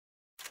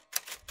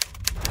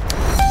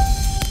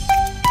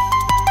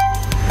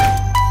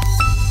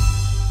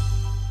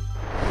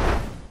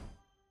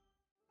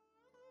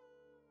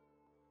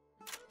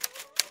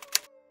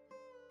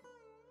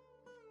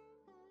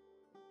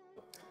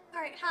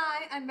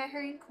I'm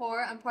Mehreen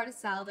Kaur. I'm part of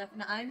SALDEF,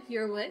 and I'm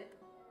here with...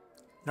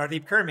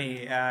 Nardeep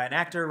Khurmi, an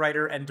actor,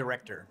 writer, and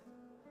director.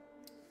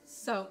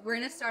 So, we're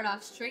going to start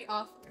off straight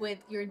off with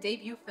your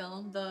debut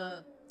film,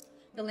 The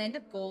Land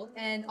of Gold.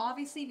 And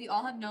obviously, we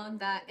all have known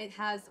that it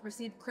has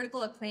received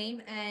critical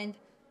acclaim, and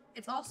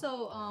it's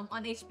also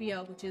on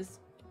HBO, which is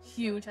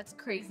huge. That's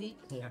crazy.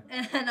 Yeah.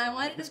 And I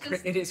wanted to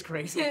just... It is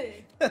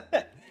crazy.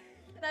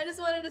 And I just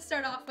wanted to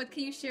start off with,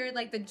 can you share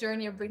like the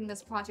journey of bringing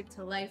this project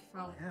to life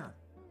from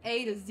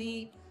A to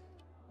Z?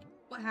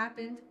 What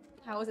happened?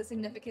 How was it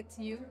significant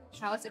to you?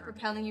 How is it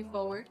propelling you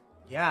forward?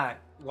 Yeah,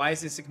 why is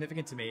this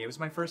significant to me? It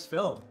was my first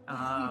film.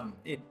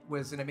 It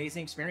was an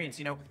amazing experience.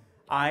 You know,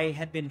 I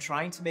had been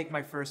trying to make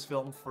my first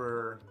film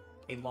for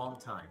a long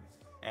time,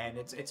 and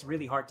it's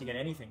really hard to get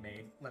anything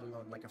made, let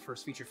alone like a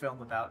first feature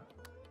film about,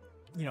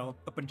 you know,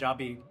 a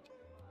Punjabi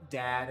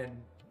dad and,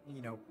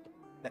 you know,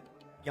 that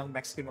young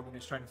Mexican woman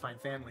who's trying to find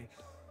family.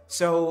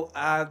 So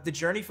the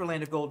journey for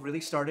Land of Gold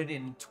really started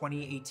in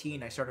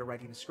 2018. I started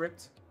writing the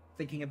script,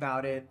 thinking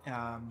about it,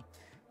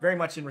 very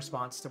much in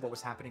response to what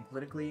was happening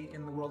politically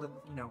in the world,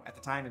 you know, at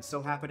the time, and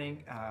still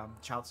happening.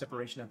 Child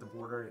separation at the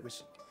border. It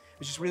was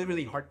just really,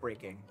 really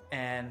heartbreaking,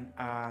 and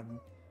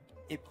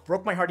it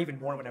broke my heart even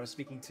more when I was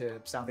speaking to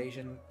South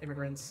Asian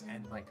immigrants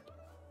and like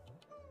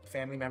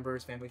family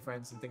members, family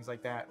friends, and things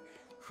like that,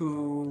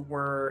 who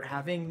were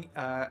having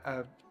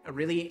a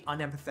really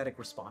unempathetic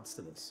response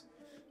to this.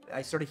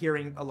 I started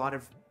hearing a lot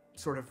of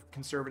sort of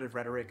conservative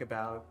rhetoric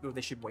about, oh,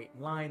 they should wait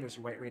in line, there's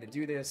a right way to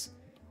do this.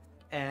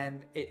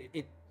 And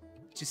it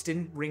just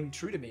didn't ring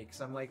true to me, because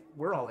I'm like,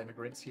 we're all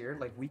immigrants here.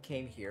 Like, we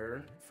came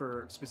here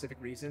for specific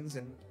reasons,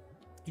 and,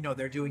 you know,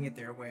 they're doing it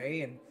their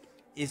way. And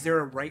is there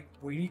a right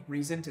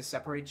reason to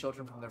separate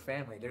children from their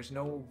family? There's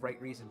no right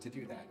reason to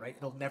do that, right?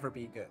 It'll never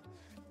be good.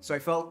 So I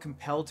felt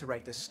compelled to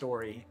write this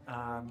story.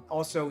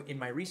 Also, in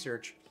my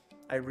research,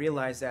 I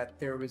realized that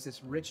there was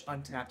this rich,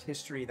 untapped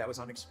history that was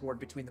unexplored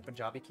between the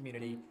Punjabi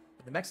community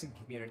and the Mexican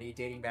community,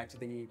 dating back to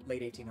the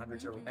late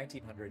 1800s, early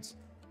 1900s.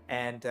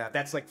 And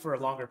that's like for a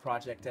longer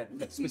project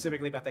that's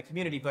specifically about that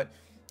community. But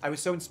I was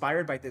so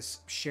inspired by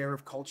this share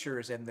of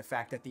cultures and the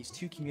fact that these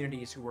two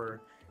communities who were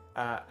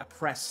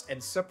oppressed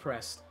and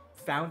suppressed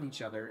found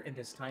each other in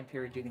this time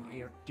period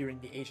during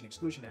the Asian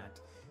Exclusion Act,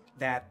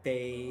 that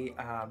they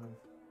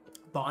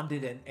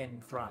bonded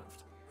and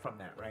thrived from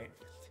that, right?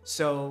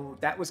 So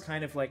that was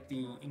kind of like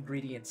the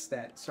ingredients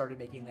that started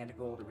making Land of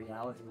Gold a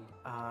reality.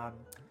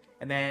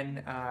 And then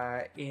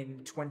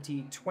in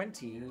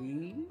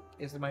 2020,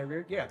 is it my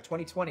rear? Yeah,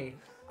 2020,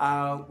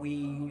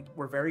 we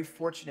were very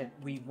fortunate.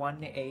 We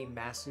won a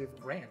massive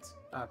grant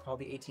called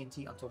the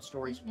AT&T Untold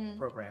Stories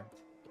program.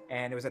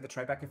 And it was at the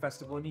Tribeca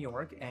Festival in New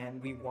York,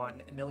 and we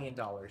won $1 million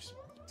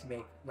to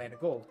make Land of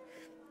Gold.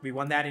 We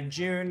won that in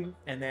June,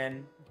 and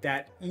then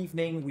that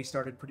evening we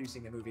started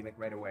producing the movie like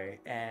right away.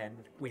 And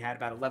we had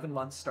about 11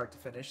 months start to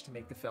finish to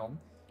make the film,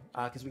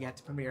 because we had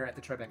to premiere at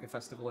the Tribeca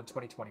Festival in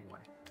 2021.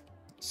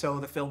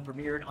 So the film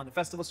premiered on the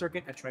festival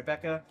circuit at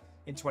Tribeca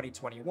in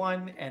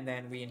 2021, and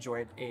then we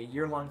enjoyed a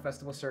year-long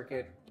festival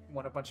circuit,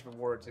 won a bunch of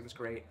awards. It was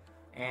great.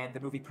 And the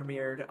movie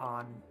premiered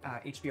on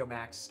HBO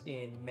Max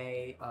in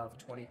May of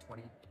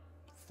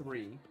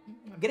 2023.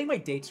 I'm getting my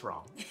dates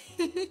wrong.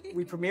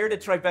 We premiered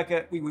at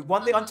Tribeca. We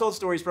won the Untold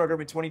Stories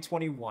program in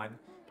 2021.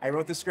 I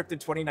wrote the script in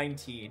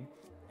 2019,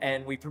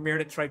 and we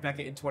premiered at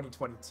Tribeca in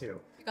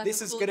 2022.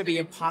 This is going to be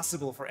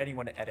impossible for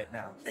anyone to edit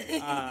now.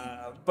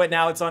 But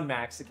now it's on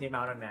Max. It came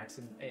out on Max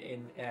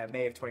in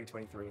May of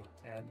 2023,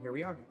 and here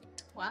we are.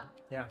 Wow.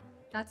 Yeah.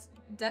 That's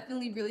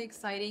definitely really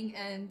exciting.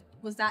 And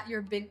was that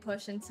your big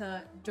push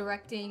into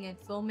directing and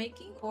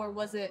filmmaking, or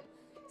was it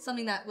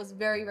something that was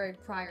very, very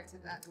prior to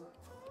that?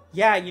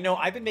 Yeah, you know,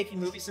 I've been making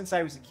movies since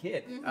I was a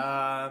kid.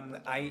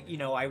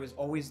 I was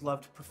always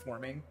loved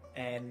performing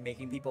and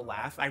making people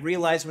laugh. I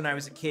realized when I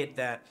was a kid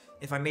that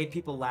if I made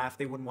people laugh,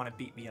 they wouldn't want to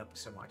beat me up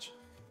so much.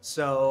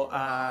 So,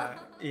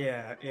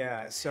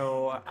 yeah.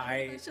 So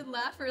I should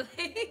laugh or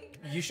like...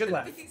 You should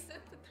laugh.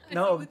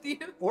 No, with you.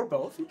 Or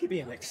both. You could be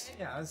a mix.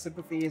 Yeah,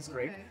 sympathy is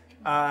great.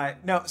 Okay.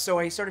 No, so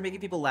I started making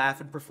people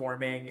laugh and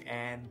performing,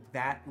 and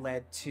that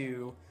led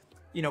to,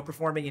 you know,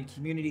 performing in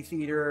community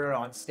theater,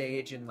 on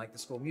stage, and like the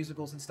school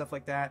musicals and stuff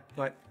like that.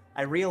 But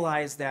I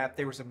realized that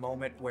there was a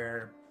moment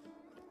where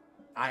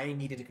I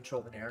needed to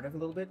control the narrative a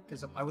little bit,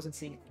 because I wasn't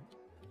seeing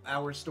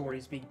our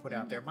stories being put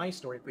out there, my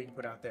story being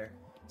put out there.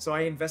 So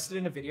I invested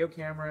in a video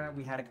camera.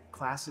 We had a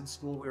class in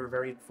school we were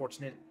very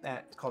fortunate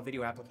at, called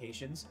Video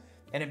Applications,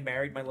 and it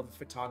married my love of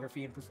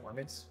photography and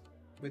performance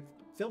with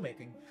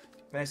filmmaking.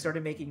 And I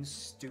started making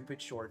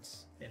stupid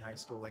shorts in high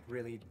school, like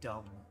really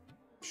dumb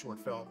short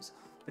films.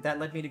 But that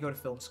led me to go to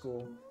film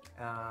school,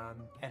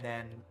 and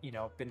then, you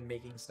know, been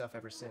making stuff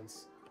ever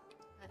since.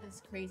 That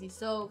is crazy.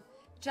 So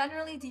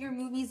generally, do your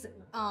movies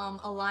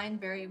align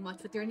very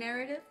much with your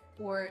narrative,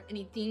 or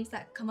any themes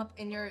that come up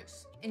in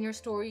your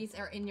stories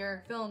or in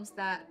your films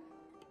that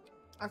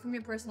are from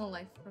your personal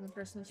life, from your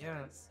personal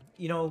stories? Yeah,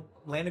 you know,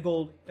 Land of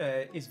Gold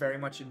is very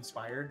much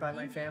inspired by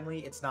my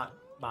family. It's not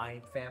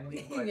my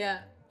family, but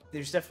yeah,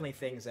 there's definitely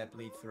things that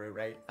bleed through,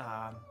 right?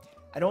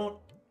 I don't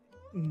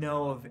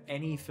know of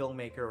any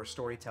filmmaker or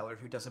storyteller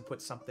who doesn't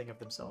put something of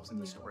themselves in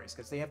the stories,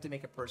 because they have to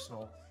make it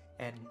personal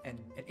and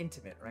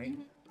intimate, right?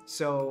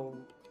 So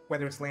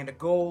whether it's Land of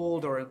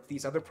Gold or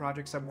these other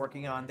projects I'm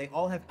working on, they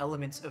all have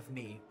elements of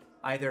me,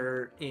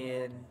 either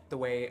in the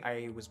way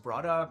I was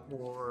brought up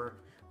or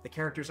the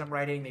characters I'm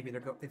writing. Maybe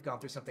they've gone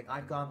through something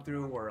I've gone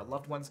through, or a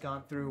loved one's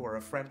gone through, or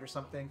a friend or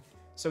something.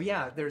 So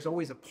yeah, there's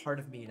always a part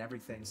of me in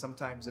everything.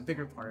 Sometimes a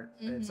bigger part,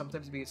 and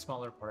sometimes maybe a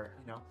smaller part,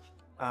 you know.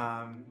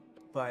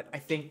 But I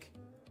think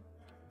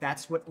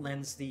that's what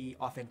lends the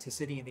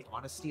authenticity and the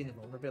honesty and the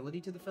vulnerability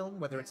to the film.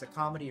 Whether it's a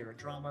comedy or a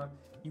drama,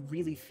 you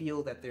really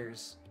feel that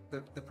there's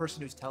the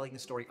person who's telling the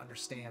story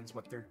understands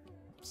what they're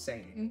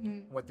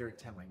saying, what they're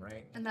telling,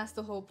 right? And that's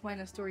the whole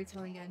point of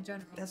storytelling in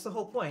general. That's the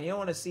whole point. You don't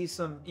want to see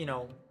some, you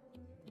know,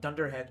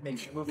 dunderhead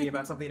make a movie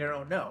about something they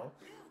don't know,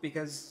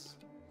 because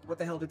what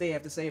the hell do they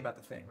have to say about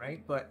the thing,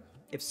 right? But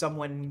if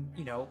someone,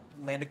 you know,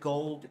 Land of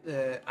Gold,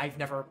 I've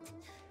never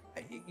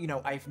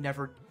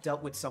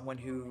dealt with someone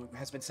who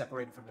has been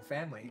separated from the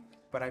family,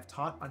 but I've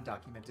taught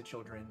undocumented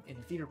children in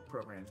theater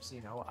programs.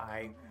 You know,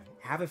 I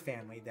have a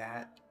family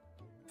that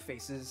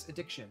faces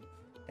addiction.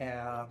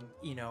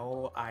 You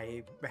know,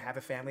 I have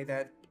a family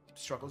that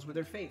struggles with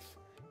their faith.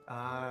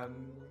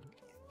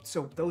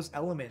 So those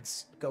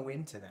elements go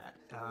into that,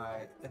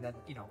 and then,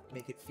 you know,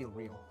 make it feel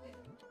real.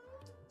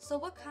 So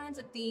what kinds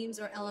of themes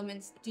or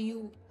elements do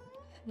you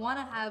want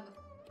to have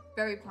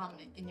very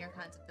prominent in your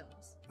kinds of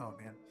films? Oh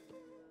man.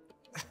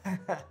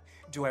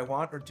 Do I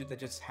want, or do they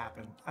just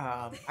happen?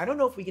 I don't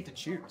know if we get to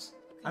choose.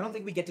 I don't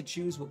think we get to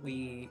choose what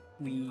we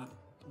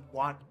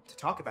want to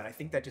talk about. I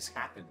think that just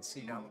happens,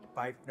 you know,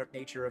 by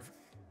nature of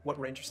what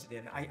we're interested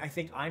in. I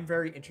think I'm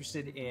very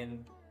interested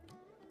in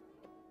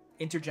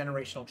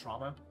intergenerational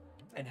trauma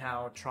and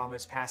how trauma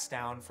is passed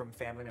down from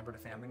family member to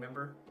family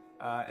member,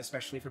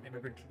 especially from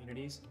immigrant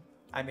communities.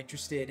 I'm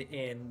interested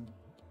in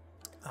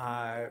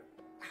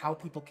how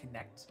people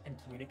connect and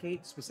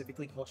communicate,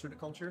 specifically culture to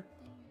culture.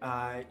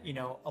 You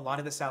know, a lot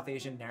of the South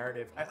Asian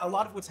narrative, a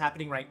lot of what's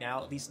happening right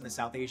now, at least in the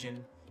South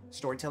Asian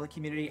storytelling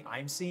community,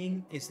 I'm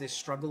seeing is this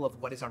struggle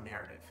of what is our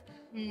narrative?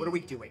 What are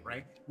we doing,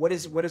 right? What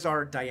is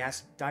our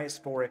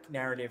diasporic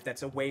narrative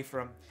that's away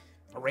from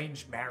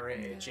arranged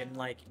marriage and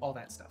like all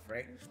that stuff,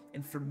 right?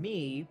 And for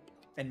me,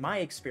 and my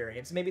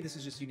experience, maybe this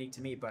is just unique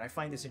to me, but I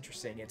find this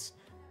interesting.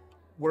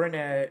 We're in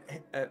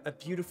a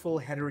beautiful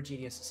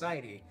heterogeneous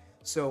society.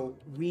 So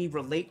we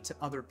relate to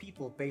other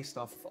people based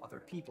off of other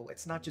people.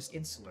 It's not just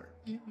insular.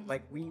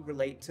 Like, we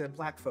relate to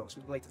Black folks,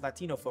 we relate to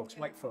Latino folks,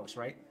 white folks,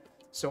 right?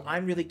 So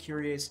I'm really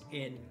curious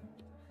in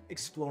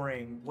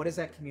exploring what is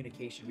that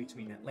communication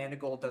between that. Land of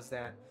Gold does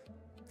that.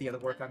 The other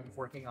work I'm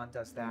working on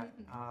does that.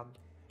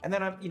 And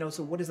then you know,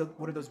 so what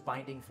are those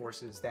binding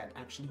forces that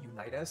actually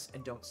unite us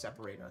and don't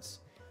separate us?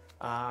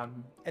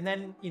 And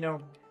then, you know,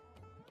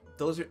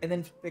 and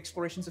then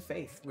explorations of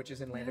faith, which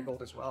is in Land of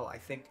Gold as well. I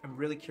think I'm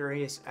really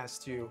curious as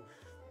to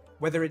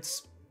whether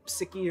it's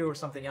Sikh or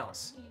something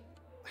else.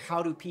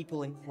 How do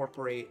people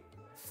incorporate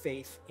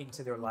faith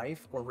into their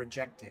life or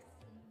reject it?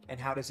 And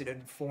how does it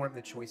inform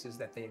the choices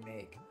that they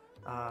make?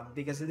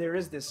 Because there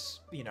is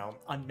this, you know,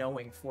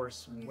 unknowing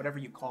force, whatever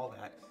you call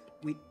that.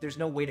 There's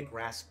no way to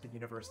grasp the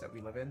universe that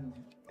we live in.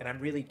 And I'm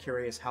really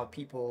curious how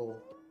people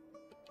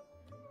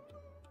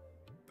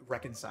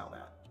reconcile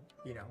that,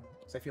 you know?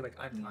 So I feel like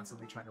I'm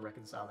constantly trying to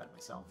reconcile that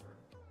myself.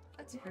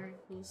 That's very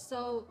cool.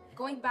 So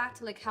going back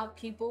to like how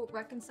people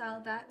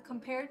reconcile that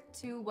compared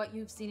to what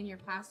you've seen in your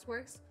past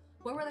works,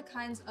 what were the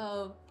kinds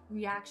of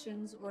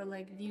reactions or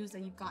like views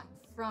that you've gotten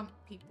from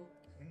people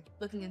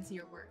looking into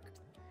your work?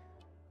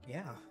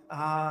 Yeah.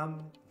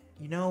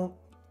 You know,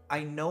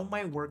 I know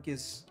my work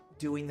is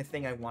doing the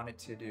thing I want it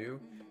to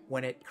do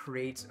when it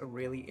creates a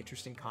really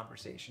interesting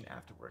conversation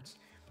afterwards.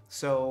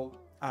 So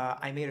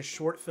I made a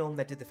short film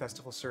that did the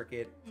festival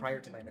circuit prior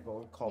to Land of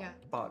Gold called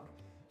Bug.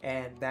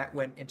 And that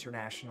went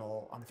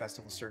international on the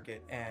festival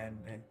circuit, and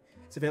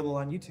it's available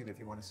on YouTube if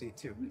you want to see it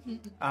too.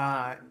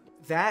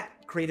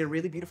 That created a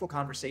really beautiful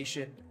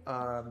conversation.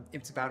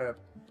 It's about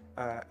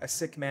a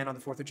Sikh man on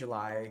the 4th of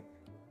July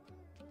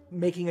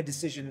making a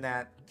decision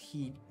that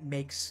he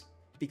makes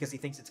because he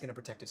thinks it's going to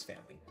protect his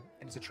family.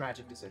 And it's a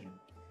tragic decision.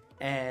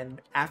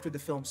 And after the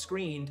film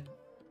screened,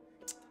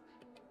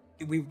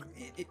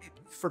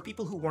 for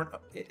people who weren't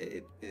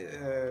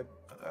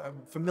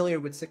familiar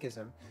with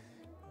Sikhism,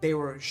 they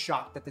were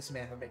shocked that this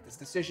man would make this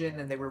decision,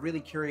 and they were really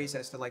curious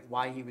as to like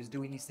why he was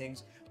doing these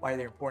things, why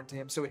they're important to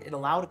him. So it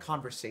allowed a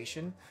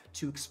conversation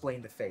to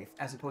explain the faith,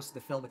 as opposed to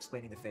the film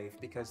explaining the faith,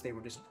 because they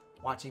were just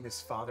watching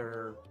this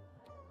father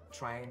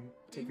try and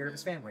take care of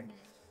his family.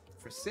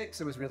 For Sikhs,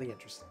 it was really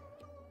interesting.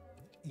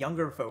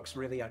 Younger folks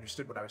really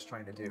understood what I was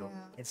trying to do,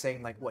 and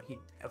saying like what he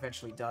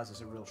eventually does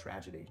is a real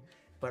tragedy.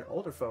 But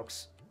older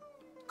folks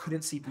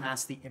couldn't see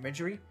past the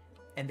imagery,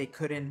 and they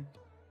couldn't,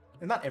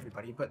 and not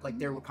everybody, but like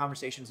there were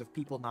conversations of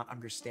people not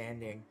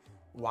understanding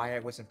why I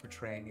wasn't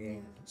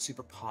portraying a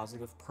super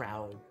positive,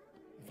 proud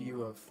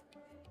view of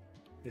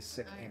this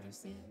Sikh man,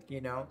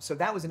 you know? So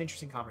that was an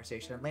interesting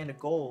conversation, and Land of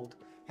Gold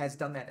has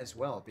done that as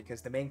well,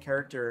 because the main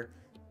character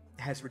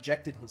has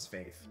rejected his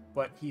faith,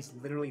 but he's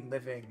literally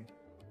living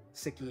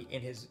Sikhi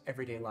in his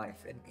everyday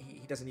life, and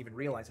he doesn't even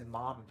realize. And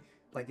mom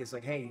like is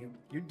like, hey,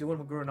 you're doing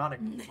what Guru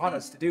Nanak taught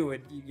us to do,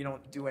 and you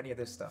don't do any of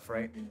this stuff,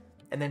 right?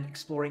 And then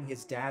exploring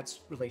his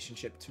dad's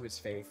relationship to his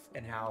faith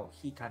and how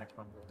he kind of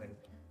crumbled and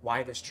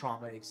why this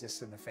trauma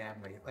exists in the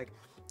family. Like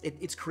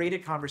it's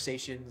created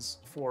conversations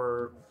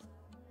for,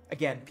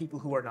 again, people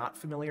who are not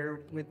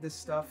familiar with this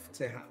stuff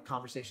to have a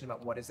conversation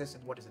about what is this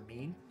and what does it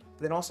mean.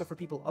 But then also for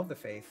people of the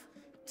faith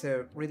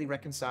to really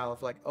reconcile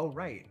of like, oh,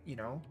 right, you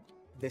know,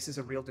 this is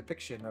a real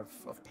depiction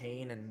of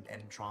pain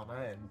and trauma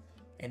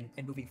and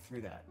moving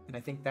through that. And I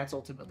think that's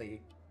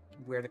ultimately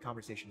where the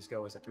conversations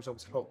go, is that there's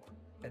always hope,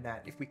 and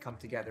that if we come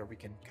together, we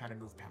can kind of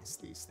move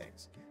past these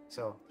things.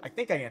 So I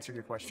think I answered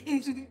your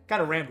question.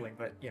 Kind of rambling,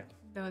 but yeah.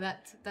 No,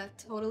 that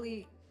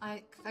totally,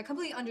 I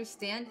completely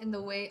understand in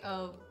the way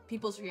of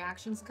people's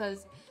reactions,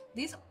 because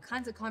these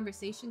kinds of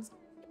conversations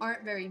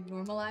aren't very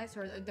normalized,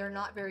 or they're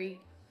not very.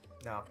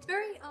 No. It's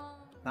very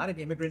Not in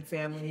immigrant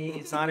families.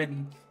 It's not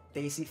in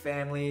Desi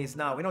families.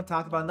 No, we don't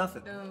talk about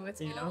nothing. No,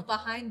 it's all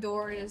behind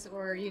doors,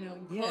 or you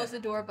close the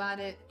door about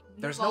it.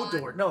 There's no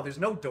door. No, there's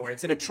no door.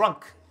 It's in a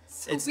trunk.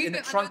 So it's in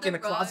a trunk in a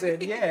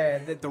closet. Yeah,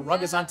 the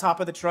rug is on top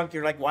of the trunk.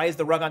 You're like, why is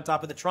the rug on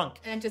top of the trunk?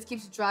 And it just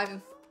keeps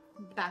driving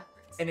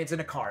backwards. And it's in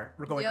a car.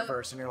 We're going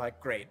reverse, and you're like,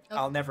 great.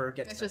 I'll never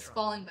get to It's just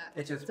falling back.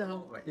 It's just,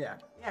 yeah.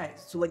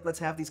 So like, let's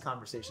have these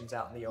conversations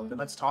out in the open.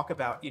 Let's talk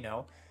about,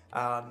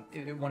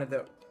 one of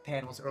the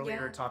panels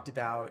earlier talked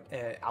about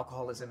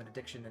alcoholism and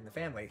addiction in the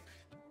family.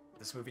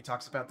 This movie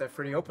talks about that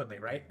pretty openly,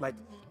 right? Like,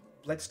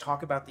 let's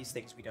talk about these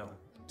things we don't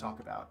talk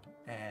about,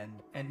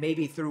 and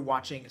maybe through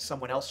watching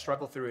someone else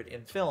struggle through it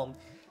in film,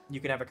 you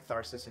can have a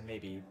catharsis and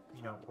maybe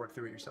work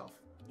through it yourself.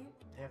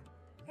 Yeah.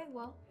 Okay,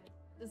 well,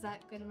 is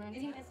that good around?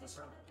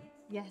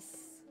 Yes.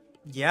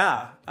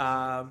 Yeah.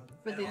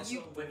 For the also,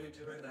 when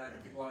you're doing that,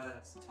 if you want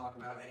to talk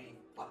about any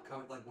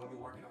upcoming, like what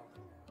you're working on.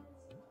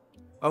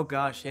 Oh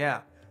gosh,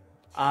 yeah.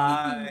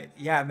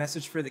 Yeah,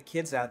 message for the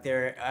kids out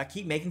there.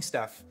 Keep making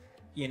stuff.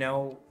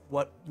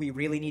 What we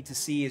really need to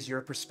see is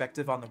your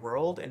perspective on the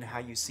world and how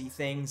you see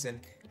things and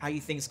how you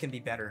things can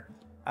be better.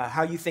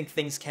 How you think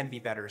things can be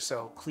better.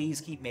 So please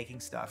keep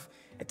making stuff.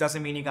 It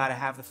doesn't mean you got to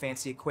have the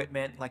fancy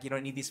equipment. Like, you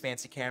don't need these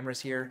fancy cameras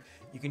here.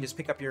 You can just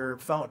pick up your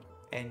phone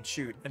and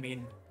shoot. I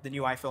mean, the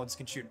new iPhones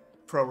can shoot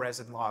ProRes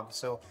and log,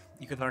 so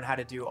you can learn how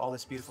to do all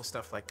this beautiful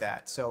stuff like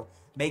that. So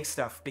make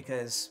stuff,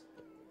 because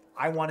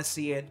I want to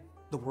see it.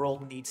 The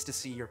world needs to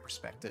see your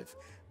perspective.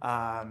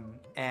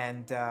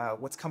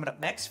 What's coming up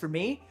next for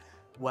me?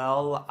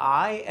 Well,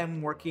 I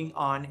am working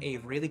on a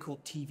really cool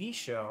TV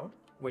show,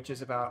 which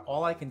is about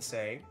All I Can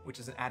Say, which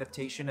is an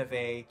adaptation of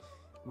a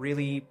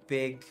really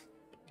big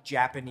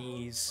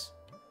Japanese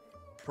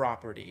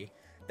property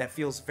that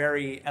feels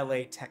very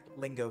LA tech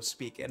lingo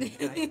speak, and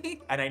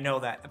I know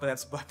that, but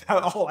that's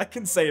about all I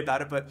can say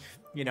about it. But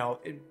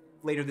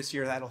later this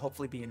year that'll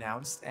hopefully be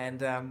announced,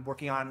 and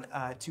working on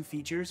 2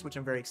 features, which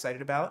I'm very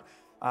excited about.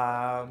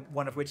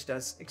 One of which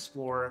does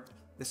explore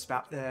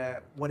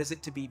what is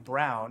it to be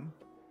brown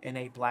in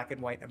a black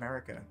and white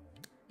America.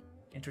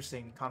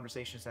 Interesting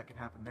conversations that can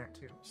happen there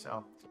too.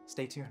 So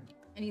stay tuned.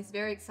 And he's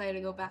very excited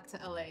to go back to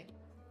LA.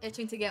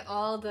 Itching to get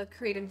all the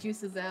creative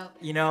juices out.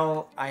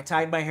 I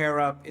tied my hair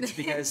up. It's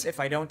because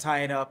if I don't tie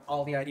it up,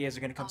 all the ideas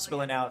are gonna come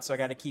spilling out. So I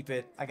gotta keep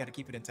it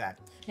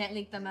intact. Can't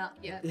leak them out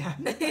yet. Yeah.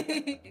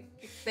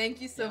 Thank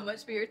you so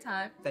much for your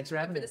time. Thanks for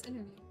having me. For this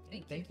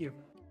interview. Thank you.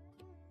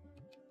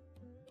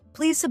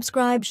 Please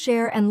subscribe,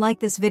 share, and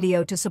like this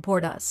video to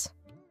support us.